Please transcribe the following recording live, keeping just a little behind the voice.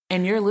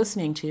And you're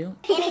listening to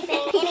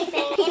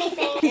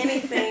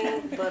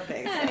Anything but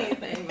big sex.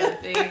 Anything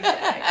but big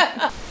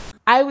sex.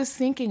 I was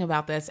thinking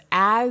about this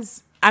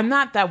as I'm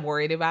not that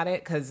worried about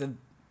it because of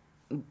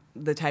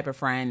the type of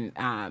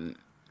friend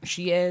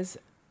she is,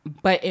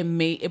 but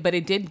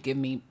it did give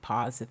me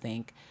pause to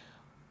think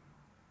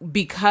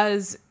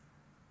because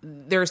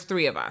there's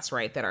three of us,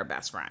 right, that are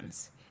best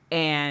friends,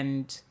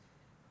 and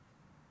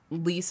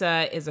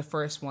Lisa is the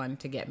first one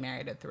to get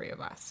married of three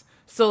of us.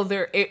 So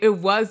it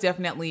was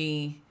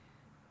definitely,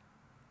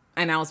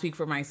 and I'll speak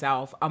for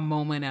myself, a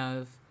moment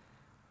of,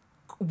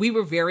 we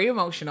were very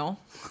emotional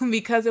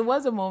because it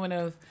was a moment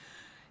of,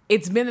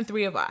 it's been the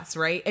three of us,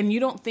 right? And you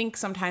don't think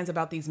sometimes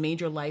about these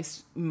major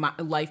life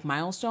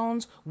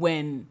milestones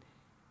when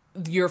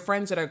your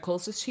friends that are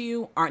closest to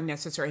you aren't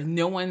necessarily,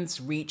 no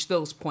one's reached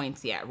those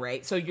points yet,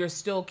 right? So you're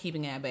still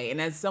keeping it at bay. And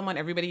as someone,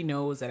 everybody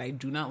knows that I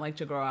do not like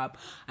to grow up.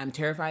 I'm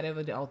terrified of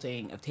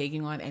adulting, of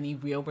taking on any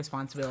real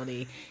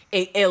responsibility.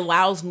 It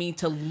allows me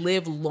to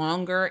live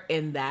longer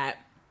in that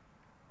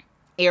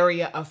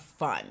area of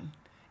fun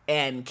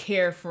and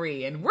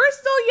carefree, and we're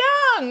still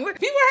young.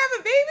 People are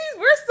having babies,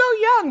 we're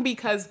still young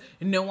because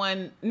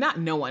not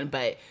no one,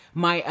 but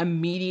my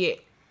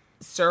immediate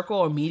circle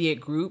or immediate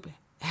group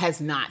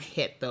has not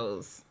hit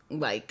those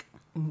like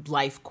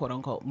life quote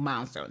unquote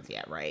milestones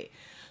yet, right?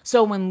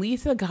 So when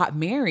Lisa got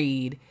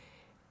married,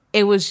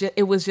 it was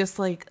just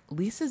like,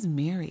 Lisa's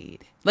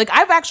married. Like,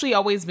 I've actually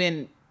always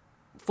been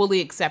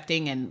fully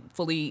accepting and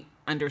fully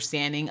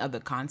understanding of the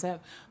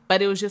concept,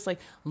 but it was just like,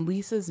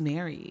 Lisa's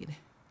married.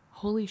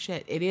 Holy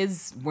shit, it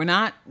is, we're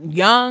not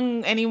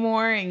young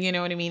anymore, and you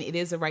know what I mean? It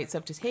is the right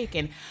step to take.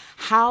 And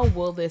how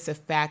will this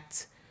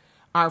affect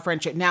our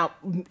friendship? Now,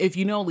 if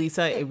you know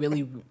Lisa, it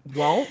really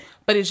won't,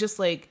 but it's just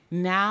like,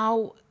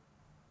 now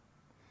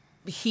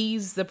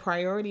he's the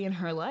priority in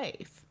her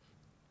life.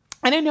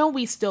 And I know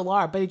we still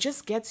are, but it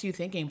just gets you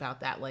thinking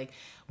about that. Like,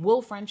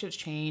 will friendships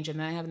change? And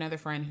then I have another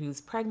friend who's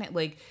pregnant.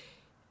 Like,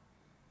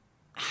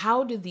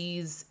 how do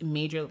these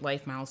major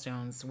life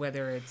milestones,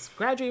 whether it's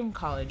graduating from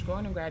college,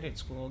 going to graduate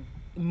school,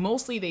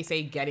 mostly they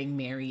say getting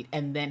married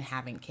and then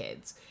having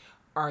kids,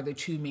 are the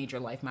two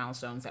major life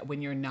milestones that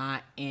when you're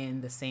not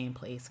in the same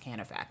place can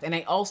affect. And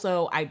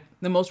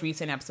the most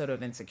recent episode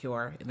of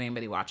Insecure, if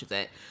anybody watches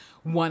it,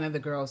 one of the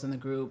girls in the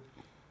group,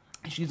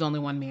 she's the only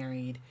one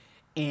married,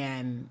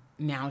 and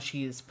now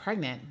she's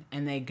pregnant,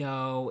 and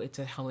it's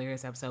a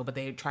hilarious episode, but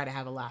they try to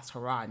have a last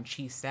hurrah, and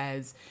she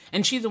says,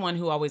 and she's the one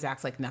who always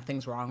acts like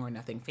nothing's wrong or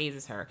nothing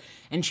phases her,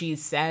 and she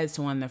says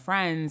to one of the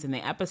friends in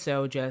the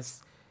episode,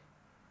 just,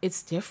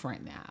 it's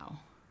different now.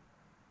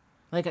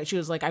 Like, she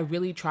was like, I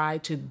really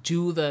tried to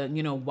do the,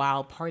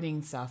 wild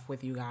partying stuff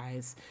with you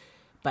guys,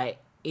 but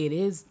it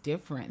is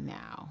different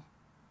now.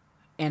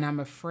 And I'm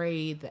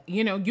afraid that,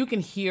 you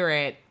can hear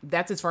it.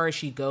 That's as far as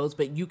she goes,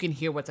 but you can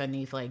hear what's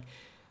underneath. Like,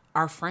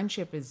 our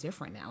friendship is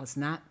different now. It's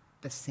not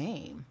the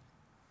same.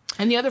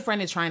 And the other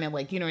friend is trying to,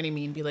 like, you know what I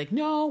mean? Be like,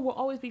 no, we'll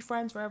always be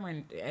friends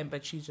forever.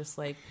 But she's just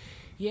like,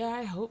 yeah,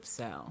 I hope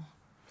so.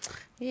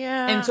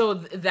 Yeah. And so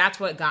that's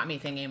what got me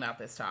thinking about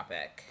this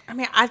topic. I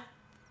mean, I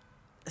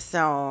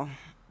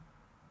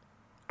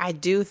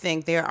do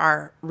think there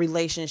are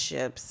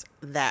relationships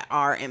that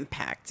are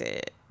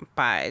impacted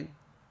by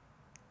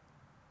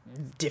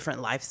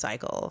different life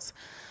cycles.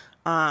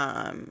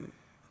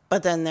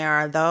 But then there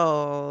are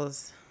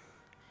those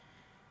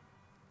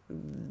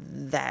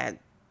that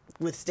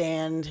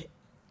withstand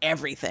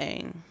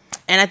everything.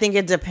 And I think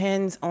it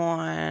depends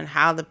on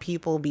how the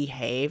people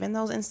behave in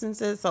those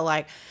instances. So,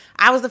 like,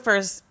 I was the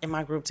first in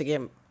my group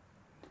to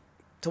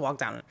walk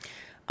down.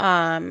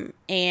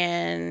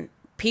 And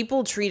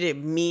people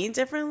treated me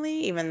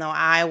differently, even though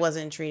I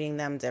wasn't treating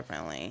them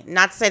differently.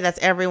 Not to say that's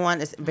everyone.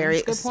 It's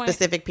very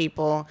specific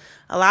people.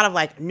 A lot of,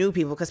 like, new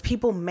people. Because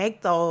people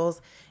make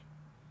those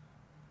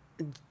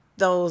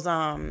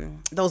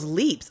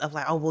leaps of,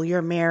 like, oh, well,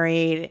 you're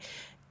married,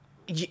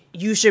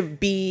 you should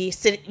be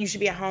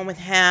at home with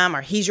him,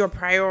 or he's your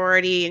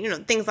priority,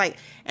 and things like,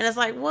 and it's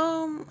like,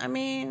 well, I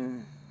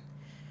mean,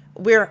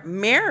 we're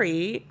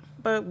married,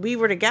 but we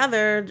were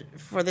together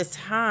for this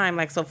time.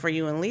 Like, so for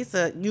you and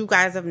Lisa, you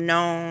guys have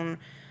known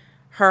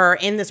her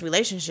in this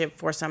relationship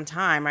for some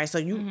time, right? So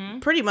you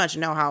pretty much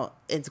know how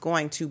it's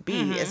going to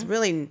be. It's not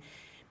going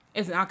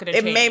to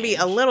change. It may be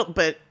a little,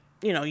 but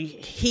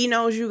he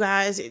knows you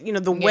guys.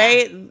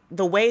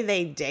 The way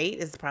they date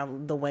is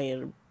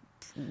probably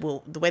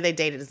the way they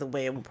dated is the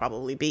way it will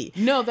probably be.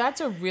 No, that's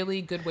a really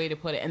good way to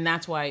put it, and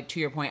that's why, to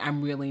your point,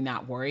 I'm really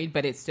not worried.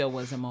 But it still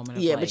was a moment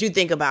of but you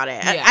think about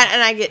it,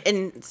 and I get,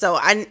 and so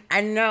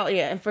I know,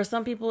 and for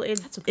some people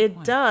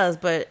it does,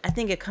 but I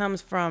think it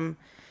comes from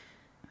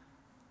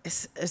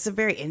it's a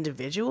very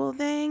individual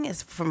thing.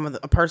 It's from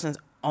a person's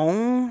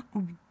own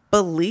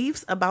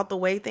beliefs about the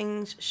way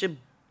things should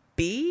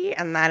be,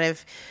 and that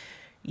if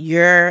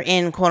you're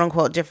in quote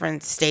unquote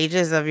different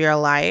stages of your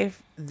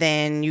life,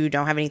 then you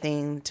don't have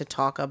anything to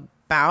talk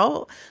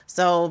about.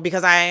 So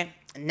because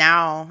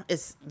now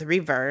it's the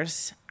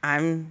reverse.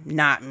 I'm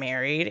not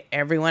married.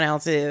 Everyone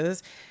else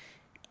is.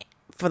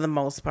 for the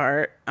most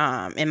part.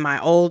 In my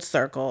old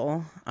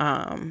circle,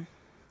 I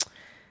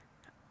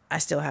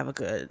still have a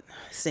good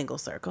single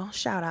circle.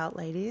 Shout out,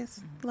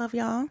 ladies. Love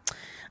y'all.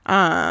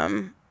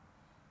 And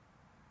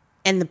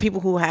the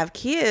people who have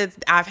kids,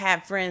 I've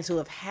had friends who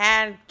have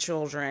had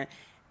children,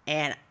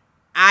 and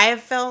I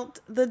have felt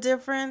the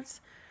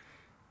difference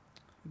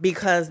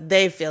because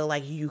they feel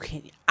like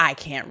I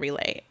can't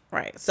relate,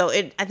 right? So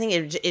I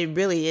think it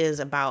really is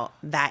about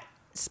that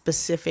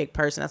specific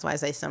person. That's why I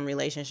say some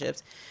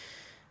relationships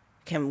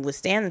can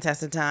withstand the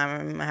test of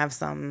time. I have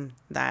some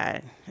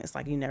that it's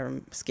like you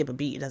never skip a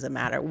beat. It doesn't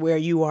matter where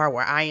you are,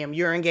 where I am.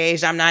 You're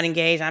engaged, I'm not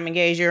engaged. I'm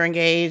engaged, you're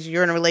engaged.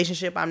 You're in a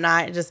relationship, I'm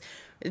not. It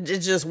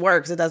just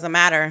works. It doesn't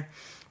matter.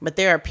 But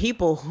there are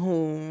people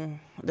who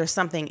there's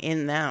something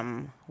in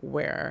them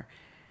where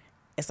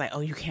it's like, oh,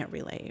 you can't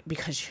relate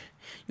because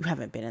you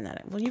haven't been in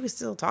that. Well, you can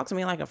still talk to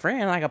me like a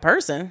friend, like a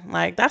person.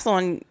 Like, that's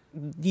on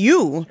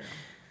you.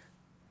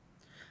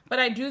 But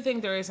I do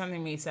think there is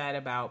something to be said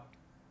about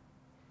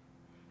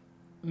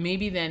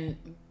maybe then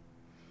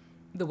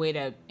the way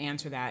to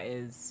answer that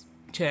is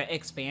to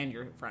expand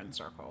your friend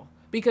circle.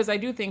 Because I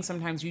do think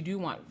sometimes you do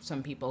want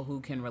some people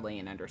who can relate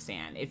and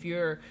understand. If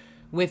you're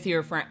with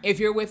your friend, if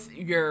you're with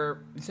your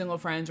single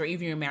friends or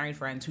even your married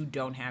friends who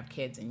don't have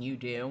kids and you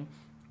do,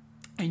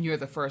 and you're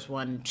the first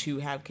one to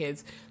have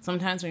kids,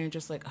 sometimes when you're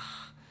just like,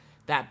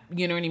 that,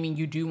 you know what I mean?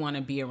 You do want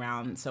to be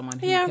around someone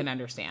who can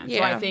understand.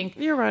 Yeah, so I think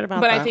you're right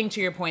about that. But I think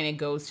to your point, it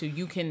goes to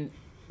you can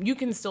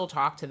still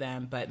talk to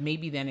them, but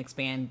maybe then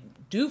expand.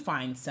 Do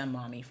find some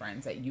mommy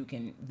friends that you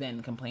can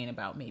then complain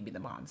about maybe the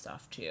mom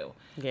stuff too.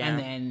 Yeah. And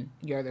then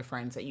your other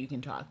friends that you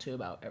can talk to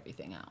about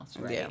everything else,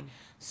 right? Yeah.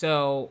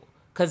 So,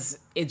 because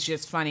it's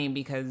just funny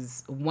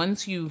because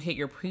once you hit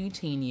your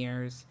preteen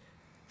years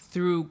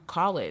through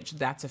college,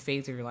 that's a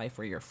phase of your life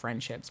where your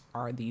friendships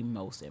are the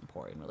most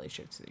important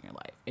relationships in your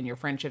life. And your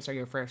friendships are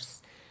your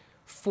first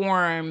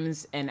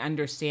forms and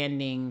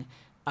understanding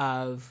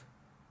of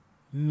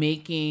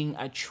making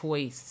a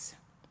choice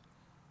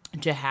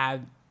to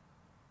have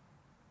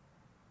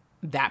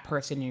that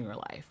person in your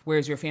life,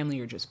 whereas your family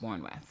you're just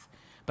born with.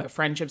 But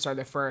friendships are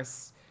the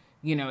first,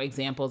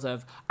 examples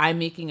of I'm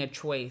making a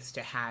choice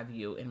to have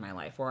you in my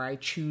life, or I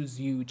choose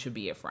you to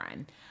be a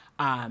friend.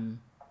 And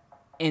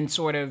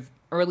sort of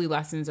early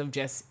lessons of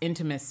just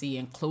intimacy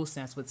and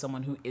closeness with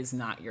someone who is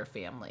not your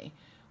family,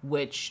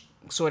 which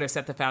sort of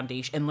set the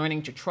foundation, and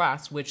learning to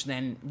trust, which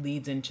then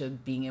leads into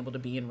being able to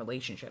be in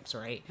relationships,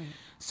 right? Mm-hmm.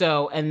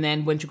 So, and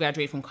then once you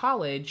graduate from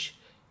college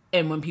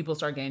and when people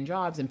start getting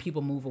jobs and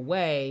people move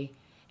away,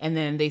 and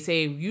then they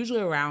say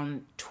usually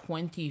around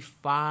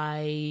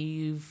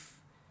 25,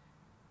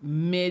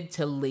 mid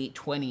to late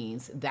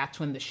 20s, that's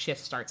when the shift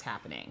starts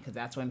happening. Because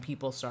that's when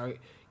people start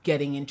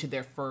getting into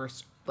their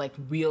first, like,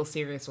 real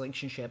serious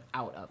relationship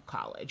out of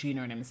college. You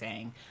know what I'm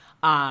saying?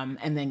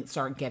 And then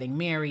start getting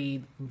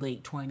married,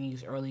 late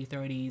 20s, early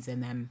 30s,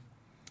 and then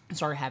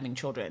start having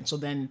children. So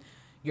then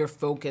your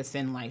focus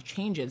in life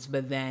changes.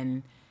 But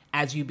then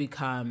as you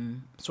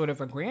become sort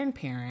of a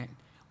grandparent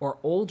or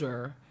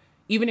older,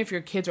 even if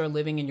your kids are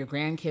living and your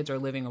grandkids are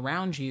living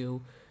around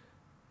you,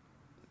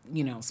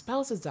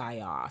 spouses die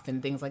off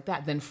and things like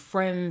that, then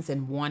friends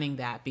and wanting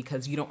that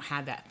because you don't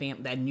have that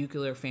that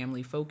nuclear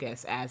family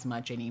focus as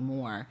much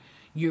anymore,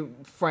 your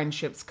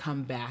friendships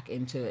come back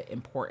into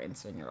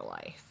importance in your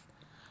life.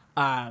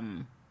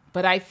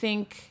 But I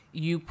think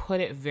you put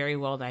it very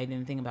well that I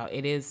didn't think about.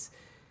 It is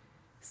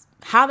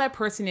how that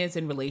person is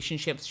in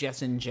relationships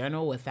just in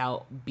general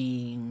without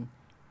being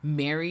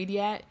married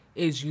yet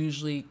is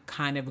usually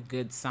kind of a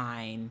good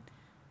sign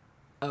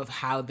of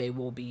how they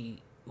will be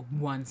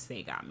once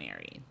they got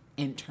married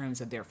in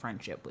terms of their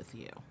friendship with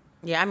you.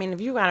 Yeah, I mean,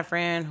 if you got a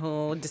friend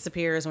who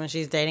disappears when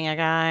she's dating a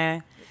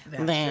guy,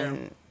 then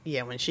true.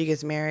 Yeah, when she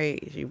gets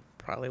married, you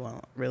probably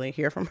won't really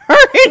hear from her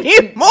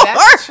anymore.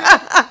 That's true.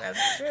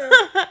 That's true.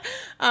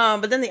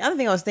 But then the other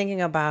thing I was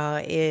thinking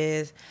about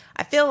is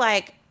I feel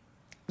like,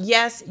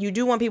 yes, you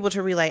do want people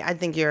to relate. I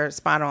think you're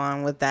spot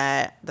on with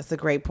that. That's a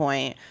great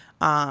point.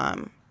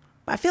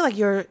 I feel like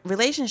your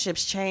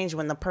relationships change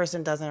when the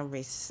person doesn't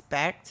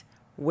respect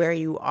where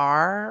you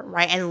are,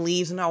 right? And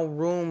leaves no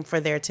room for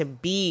there to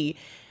be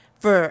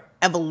for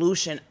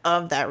evolution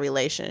of that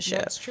relationship.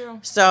 That's true.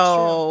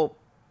 So,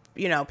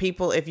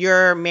 people, if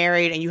you're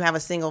married and you have a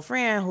single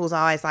friend who's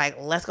always like,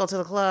 let's go to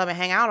the club and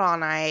hang out all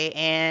night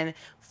and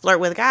flirt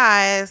with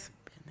guys,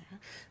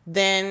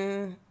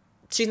 then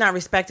she's not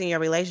respecting your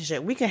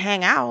relationship. We can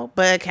hang out,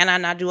 but can I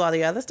not do all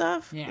the other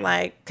stuff? Yeah.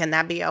 Like, can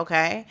that be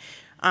okay?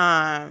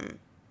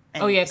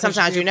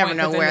 Sometimes you never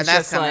know where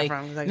that's coming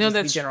from. Like, no,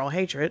 that's general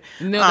hatred.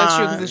 No, that's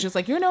true. Because it's just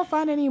like, you're no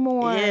fun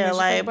anymore.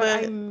 Yeah,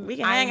 but we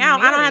can hang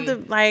out. Married. I don't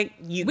have to like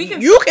you.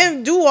 You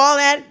can do all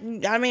that.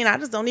 I mean, I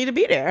just don't need to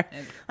be there.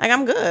 Like,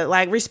 I'm good.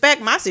 Like,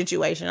 respect my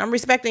situation. I'm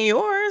respecting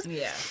yours.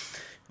 Yeah.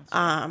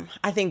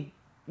 I think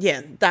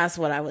that's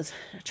what I was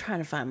trying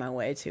to find my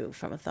way to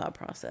from a thought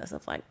process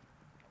of like,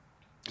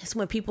 it's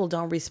when people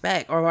don't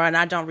respect, or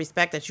I don't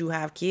respect that you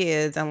have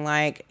kids and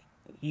like,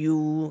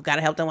 you got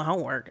to help them with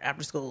homework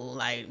after school.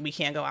 Like, we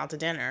can't go out to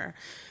dinner.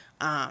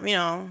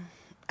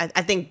 I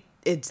I think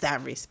it's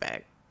that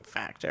respect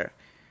factor.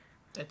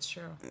 That's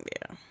true.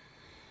 Yeah.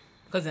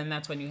 Because then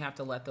that's when you have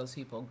to let those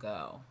people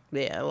go.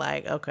 Yeah,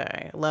 like,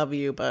 okay, love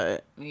you,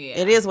 but Yeah.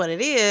 it is what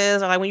it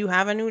is. Or like when you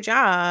have a new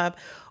job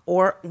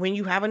or when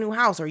you have a new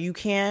house or you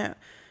can't,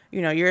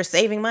 you're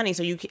saving money.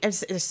 So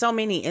there's so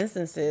many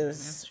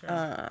instances,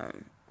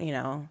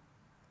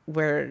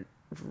 where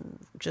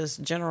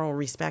just general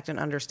respect and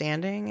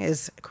understanding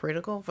is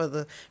critical for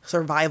the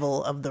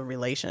survival of the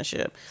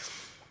relationship.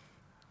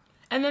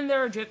 And then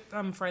there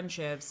are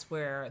friendships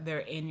where they're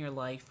in your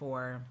life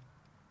for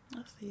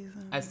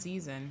a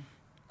season.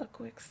 A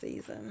quick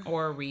season.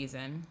 Or a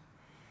reason.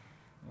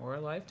 Or a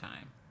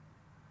lifetime.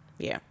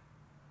 Yeah.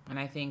 And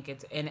I think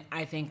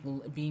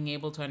being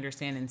able to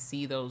understand and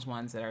see those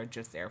ones that are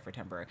just there for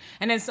temporary.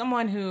 And as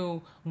someone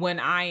who, when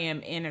I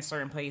am in a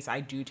certain place, I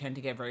do tend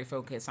to get very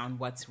focused on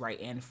what's right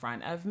in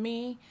front of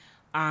me.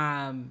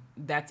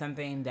 That's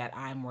something that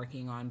I'm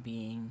working on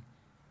being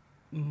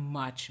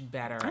much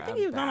better. I think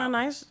you've done a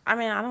nice. I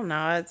mean, I don't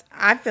know.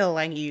 I feel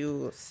like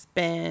you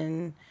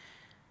spend.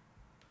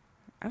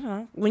 I don't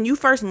know. When you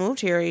first moved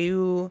here,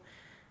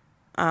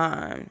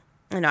 I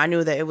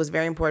knew that it was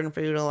very important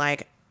for you to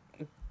like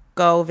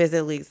go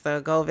visit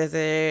Lisa, go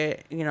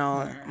visit,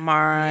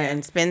 Mara,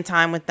 and spend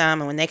time with them.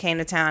 And when they came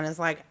to town, it's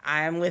like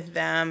I'm with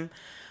them.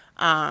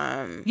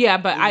 But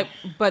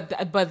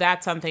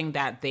that's something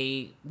that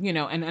they,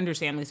 and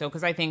understandably so,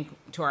 because I think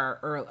to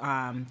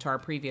our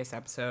previous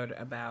episode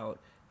about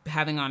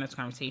having honest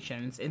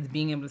conversations, it's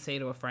being able to say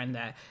to a friend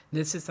that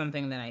this is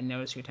something that I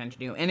notice you tend to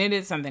do, and it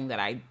is something that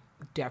I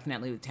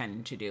definitely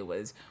tend to do,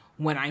 was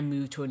when I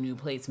move to a new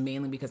place,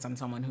 mainly because I'm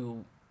someone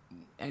who,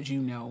 as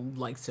you know,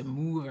 likes to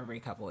move every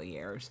couple of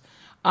years.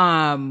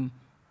 I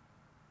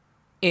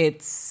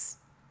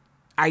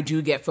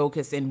do get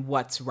focused in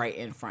what's right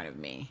in front of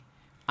me.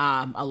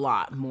 A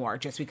lot more,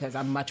 just because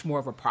I'm much more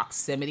of a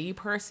proximity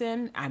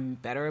person. I'm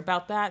better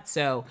about that.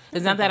 So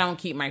it's not that I don't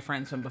keep my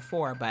friends from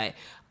before, but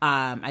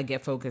I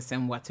get focused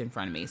in what's in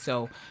front of me.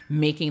 So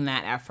making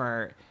that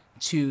effort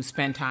to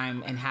spend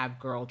time and have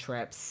girl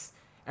trips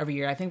every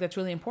year, I think that's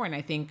really important.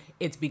 I think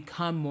it's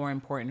become more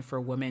important for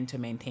women to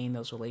maintain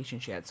those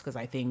relationships, because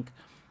I think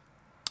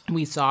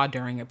we saw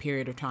during a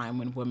period of time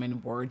when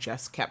women were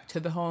just kept to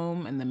the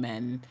home and the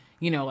men,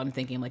 I'm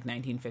thinking like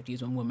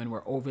 1950s when women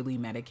were overly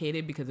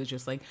medicated, because it's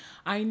just like,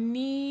 I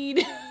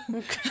need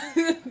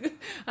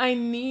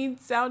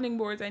sounding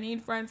boards. I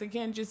need friends. It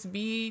can't just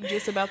be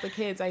just about the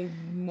kids. I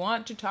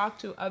want to talk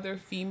to other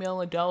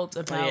female adults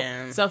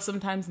about stuff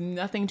sometimes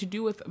nothing to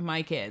do with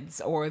my kids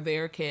or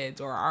their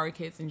kids or our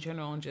kids in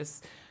general, and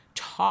just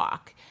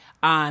talk.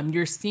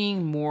 You're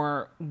seeing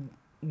more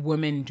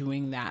women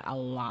doing that a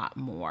lot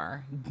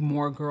more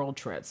girl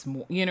trips,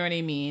 more, you know what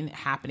I mean,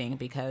 happening,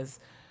 because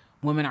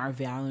women are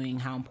valuing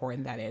how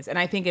important that is. And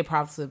I think it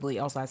possibly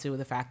also has to do with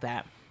the fact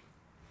that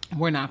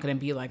we're not going to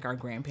be like our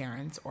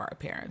grandparents or our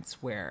parents,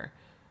 where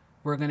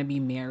we're going to be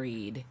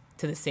married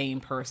to the same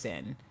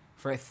person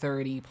for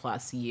 30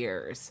 plus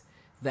years,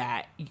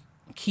 that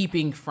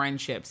keeping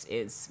friendships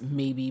is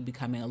maybe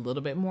becoming a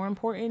little bit more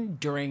important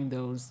during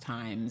those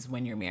times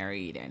when you're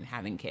married and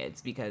having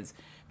kids, because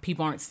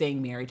people aren't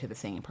staying married to the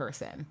same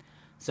person.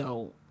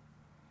 So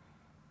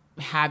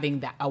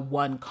having that a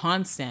one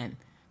constant,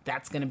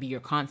 that's going to be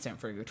your constant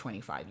for your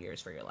 25 years,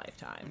 for your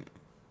lifetime.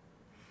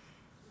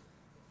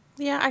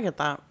 Yeah, I get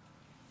that.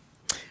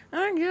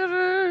 I get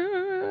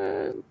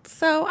it.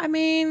 So, I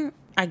mean,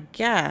 I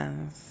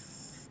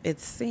guess it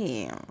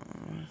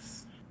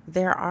seems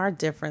there are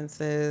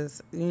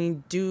differences.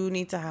 You do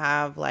need to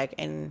have like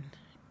an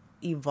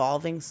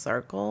evolving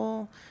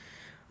circle.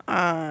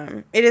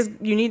 You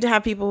need to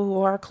have people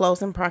who are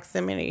close in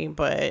proximity,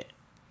 but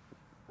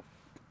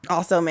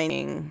also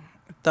maintaining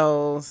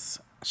those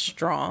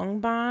strong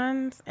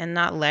bonds and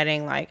not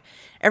letting, like,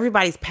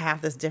 everybody's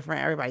path is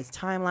different, everybody's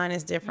timeline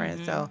is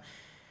different. So,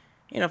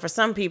 for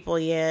some people,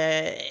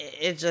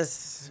 it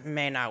just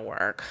may not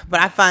work. But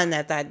I find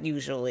that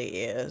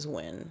usually is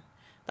when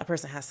that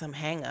person has some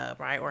hang up,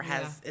 right? Or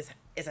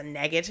is a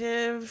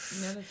negative.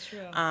 No, that's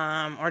true.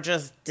 Or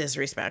just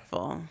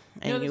disrespectful.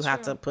 And you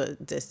have to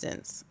put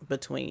distance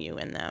between you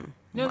and them.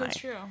 No, that's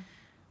true.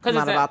 I'm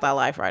not about that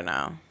life right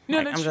now.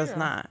 No, that's true. I'm just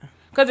not.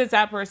 Because it's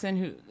that person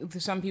who,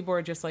 some people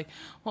are just like,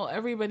 well,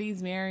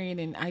 everybody's married,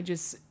 and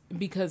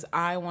because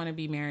I want to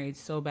be married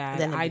so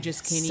bad, I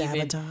just can't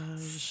even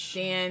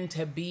stand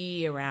to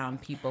be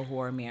around people who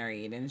are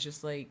married. And it's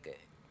just like,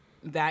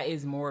 that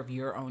is more of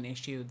your own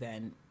issue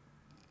than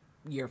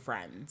your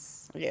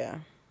friends. Yeah.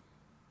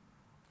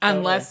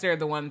 Unless they're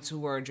the ones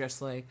who are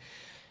just like,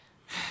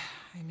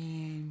 I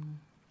mean,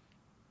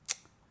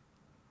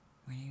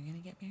 when are you going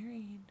to get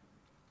married?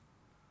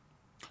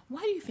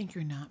 Why do you think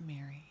you're not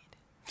married?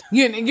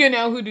 You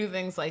know, who do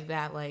things like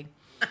that, like,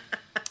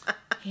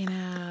 when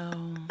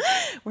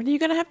are you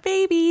gonna have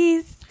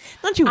babies?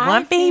 Don't you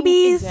want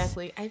babies?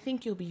 Exactly. I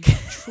think you'll be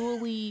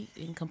truly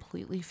and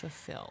completely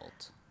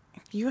fulfilled.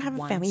 If you have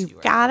a family, you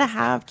gotta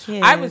have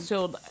kids. I was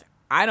told,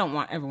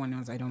 everyone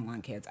knows I don't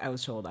want kids. I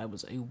was told I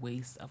was a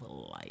waste of a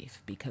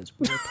life, because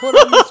we're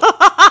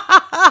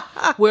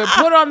We're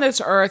put on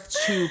this earth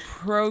to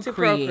procreate.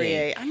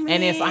 procreate. I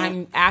And if mean-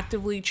 I'm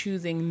actively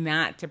choosing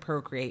not to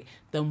procreate,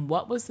 then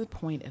what was the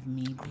point of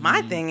me being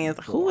My thing is,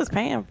 who is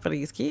paying for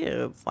these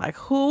kids? Like,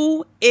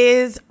 who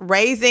is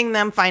raising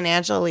them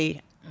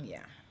financially? Yeah.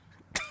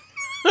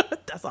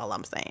 That's all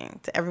I'm saying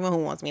to everyone who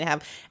wants me to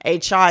have a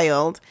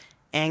child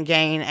and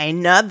gain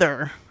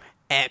another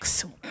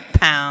X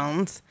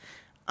pounds.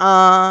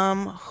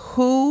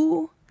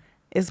 Who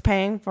is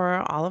paying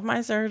for all of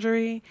my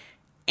surgery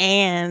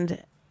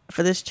and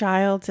for this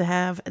child to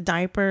have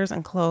diapers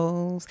and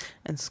clothes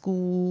and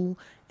school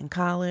and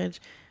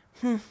college?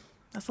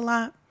 That's a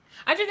lot.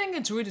 I just think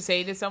it's rude to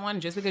say to someone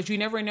just because you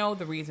never know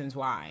the reasons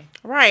why.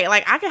 Right.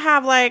 Like, I could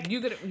have, like,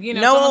 You could, you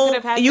know, no someone could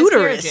have had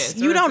uterus.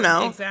 miscarriages You or don't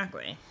know.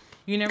 Exactly.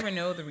 You never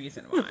know the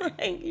reason why.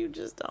 Like, you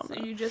just don't So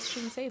know. you just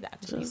shouldn't say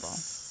that to people.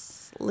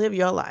 Live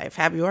your life.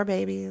 Have your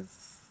babies.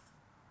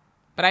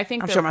 But I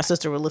think I'm sure my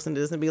sister would listen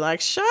to this and be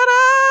like, shut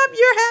up.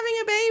 You're having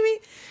a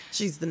baby.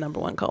 She's the number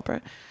one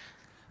culprit.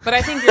 But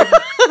I think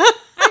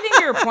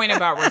your point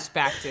about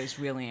respect is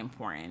really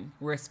important.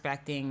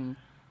 Respecting,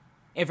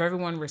 if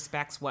everyone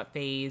respects what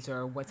phase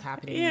or what's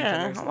happening in each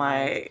other's lives,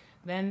 like,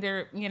 then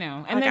they're, you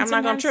know, and like, then I'm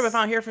not going to trip if I sometimes-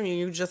 don't hear from you.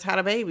 You just had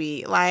a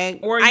baby. Like,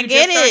 or I you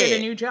get just started it.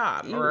 a new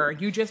job, or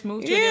you just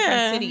moved to a Yeah.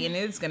 different city, and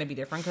it's going to be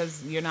different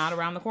because you're not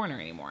around the corner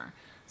anymore.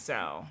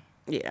 So,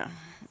 Yeah.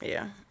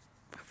 Yeah.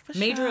 For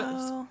major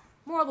sure.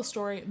 moral of the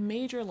story: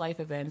 major life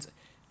events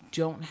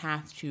don't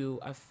have to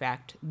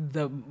affect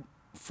the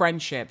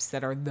friendships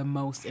that are the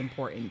most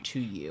important to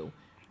you,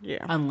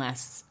 Yeah.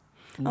 unless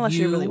Unless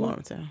you really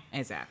want them to.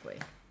 Exactly.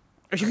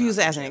 Or you can use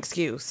it as an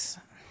excuse.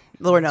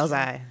 Lord knows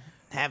I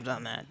have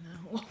done that.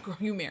 Well, girl,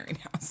 you married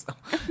now, so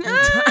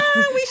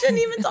We shouldn't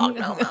even talk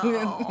no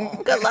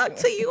more. Good luck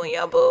to you and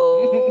your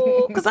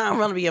boo. Because I don't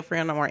want to be your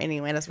friend no more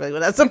anyway. That's really what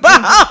that's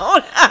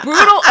about.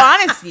 brutal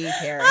honesty,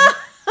 Karen.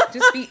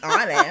 Just be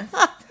honest.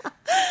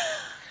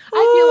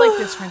 I feel like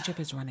this friendship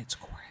has run its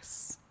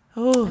course,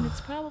 and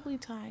it's probably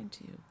time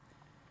to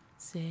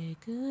say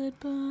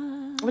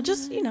goodbye. But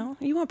just, you know,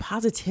 you want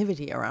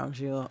positivity around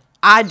you.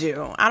 I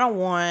do. I don't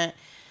want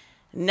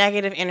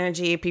negative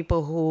energy,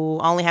 people who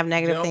only have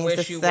negative Don't things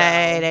wish to you say.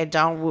 well. They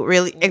don't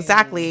really,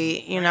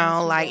 exactly, you friends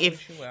know, who like don't if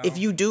wish you well. if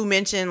you do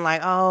mention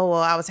like, oh,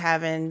 well, I was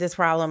having this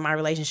problem in my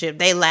relationship,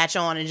 they latch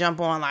on and jump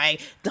on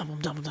like,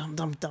 dump, dump, dump,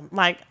 dump, dump.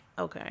 Like,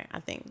 okay, I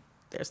think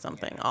there's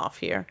something off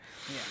here.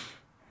 Yeah.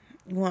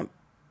 You want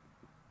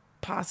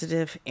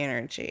positive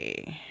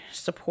energy,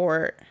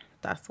 support.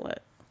 That's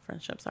what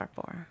friendships are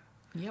for,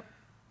 Yep.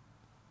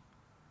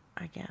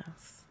 I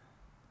guess.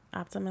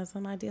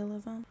 Optimism,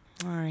 idealism.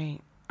 All right.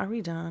 Are we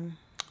done?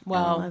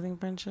 Well- analyzing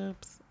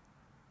friendships.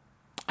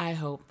 I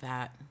hope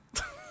that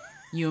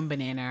you and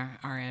Banana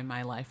are in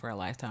my life for a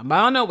lifetime. But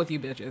I don't know with you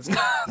bitches.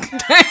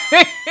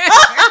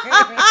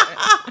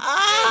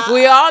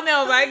 We all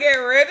know if I get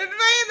rid of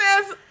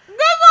this,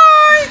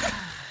 goodbye.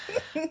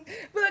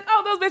 Be like,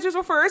 oh, those bitches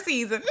were for a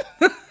season.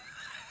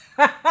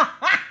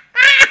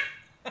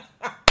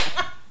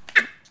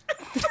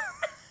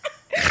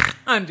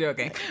 I'm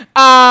joking.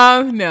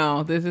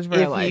 No, this is for a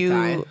If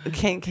lifetime. you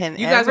can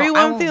You guys won't-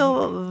 I everyone won't-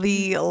 feel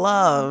the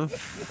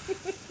love.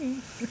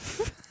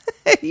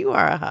 You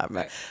are a hot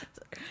mess.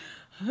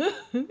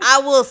 I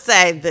will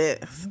say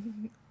this.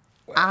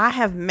 Y'all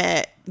have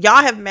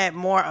met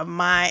more of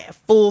my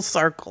full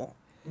circle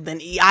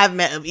than I've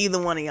met of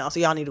either one of y'all. So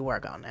y'all need to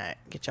work on that.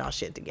 Get y'all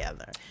shit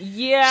together.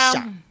 Yeah.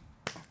 Shot.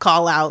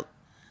 Call out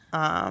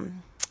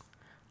on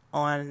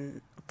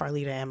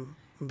Farlita and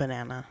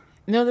Banana.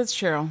 No, that's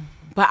true.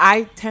 But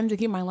I tend to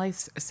keep my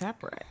life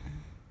separate.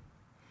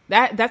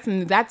 That's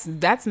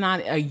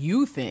not a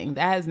you thing.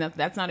 That's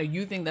not a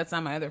you thing. That's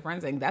not my other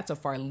friends thing. That's a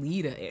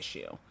Farlita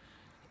issue.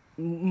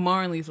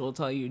 Marlies will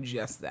tell you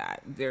just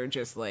that. They're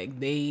just like,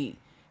 they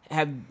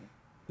have,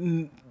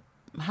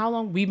 how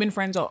long? We've been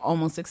friends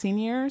almost 16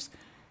 years,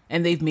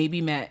 and they've maybe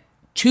met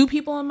 2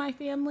 people in my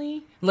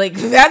family. Like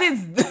that's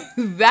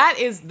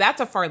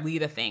a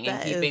Farlita thing, and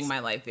That keeping is- my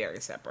life very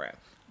separate.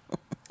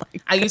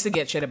 I used to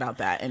get shit about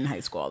that in high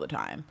school all the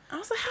time. I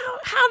was like,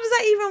 how does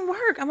that even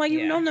work? I'm like,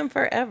 you've Yeah. known them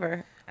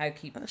forever. I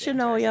keep You should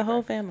know your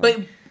whole family.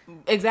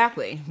 But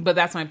exactly, but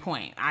that's my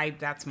point.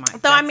 That's my. So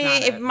I mean,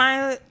 if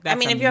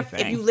that's a me if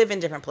thing. you live in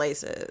different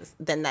places,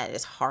 then that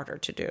is harder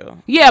to do.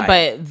 Yeah, Like,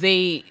 but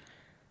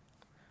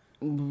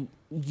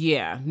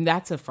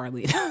that's a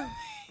Farlita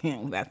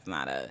thing. That's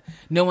not a.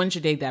 No one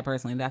should date that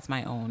personally. That's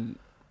my own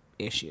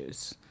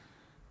issues.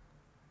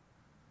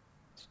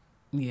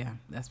 Yeah,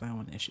 that's my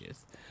own issues.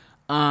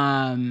 so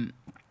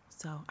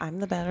I'm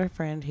the better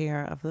friend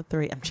here of the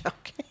 3. I'm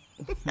joking.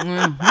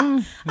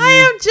 Mm-hmm. I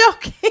am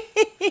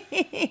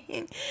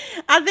joking.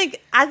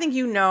 I think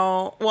you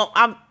know. Well,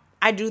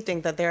 I do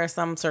think that there are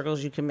some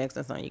circles you can mix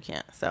and some you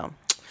can't. So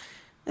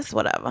it's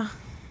whatever.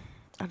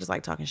 I just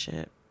like talking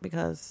shit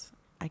because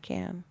I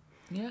can.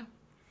 Yeah,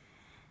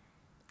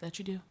 that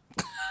you do.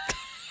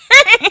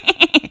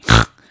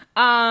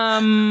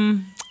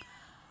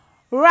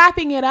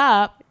 Wrapping it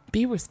up.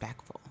 Be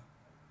respectful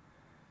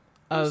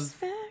of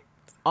Respect.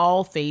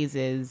 all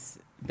phases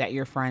that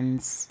your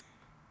friends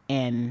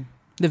in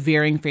the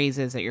varying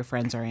phases that your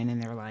friends are in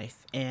their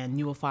life. And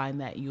you will find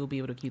that you will be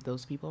able to keep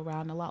those people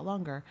around a lot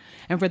longer.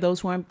 And for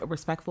those who aren't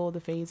respectful of the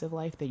phase of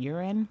life that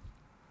you're in,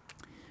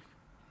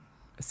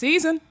 a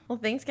season. Well,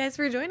 thanks guys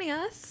for joining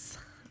us.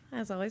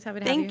 As always,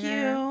 happy to have you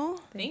here.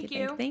 Thank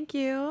you. Thank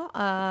you.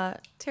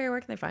 Terry, where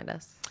can they find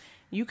us?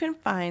 You can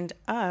find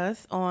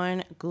us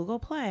on Google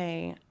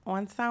Play,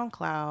 on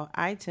SoundCloud,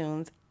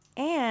 iTunes,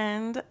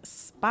 and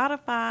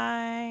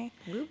Spotify.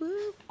 Woo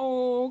woo.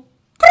 Oh,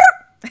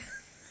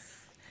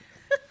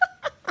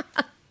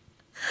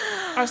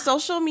 Our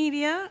social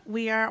media,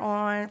 we are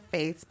on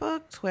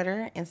Facebook,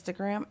 Twitter,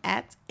 Instagram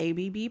at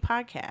ABB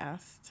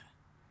Podcast.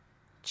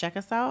 Check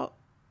us out.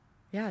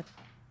 Yeah.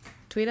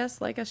 Tweet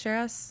us, like us, share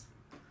us,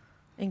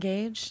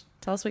 engage.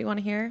 Tell us what you want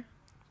to hear.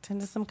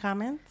 Send us some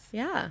comments.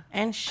 Yeah.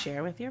 And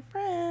share with your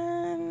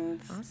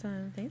friends.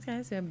 Awesome. Thanks,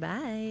 guys.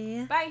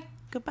 Bye. bye.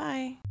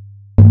 Goodbye.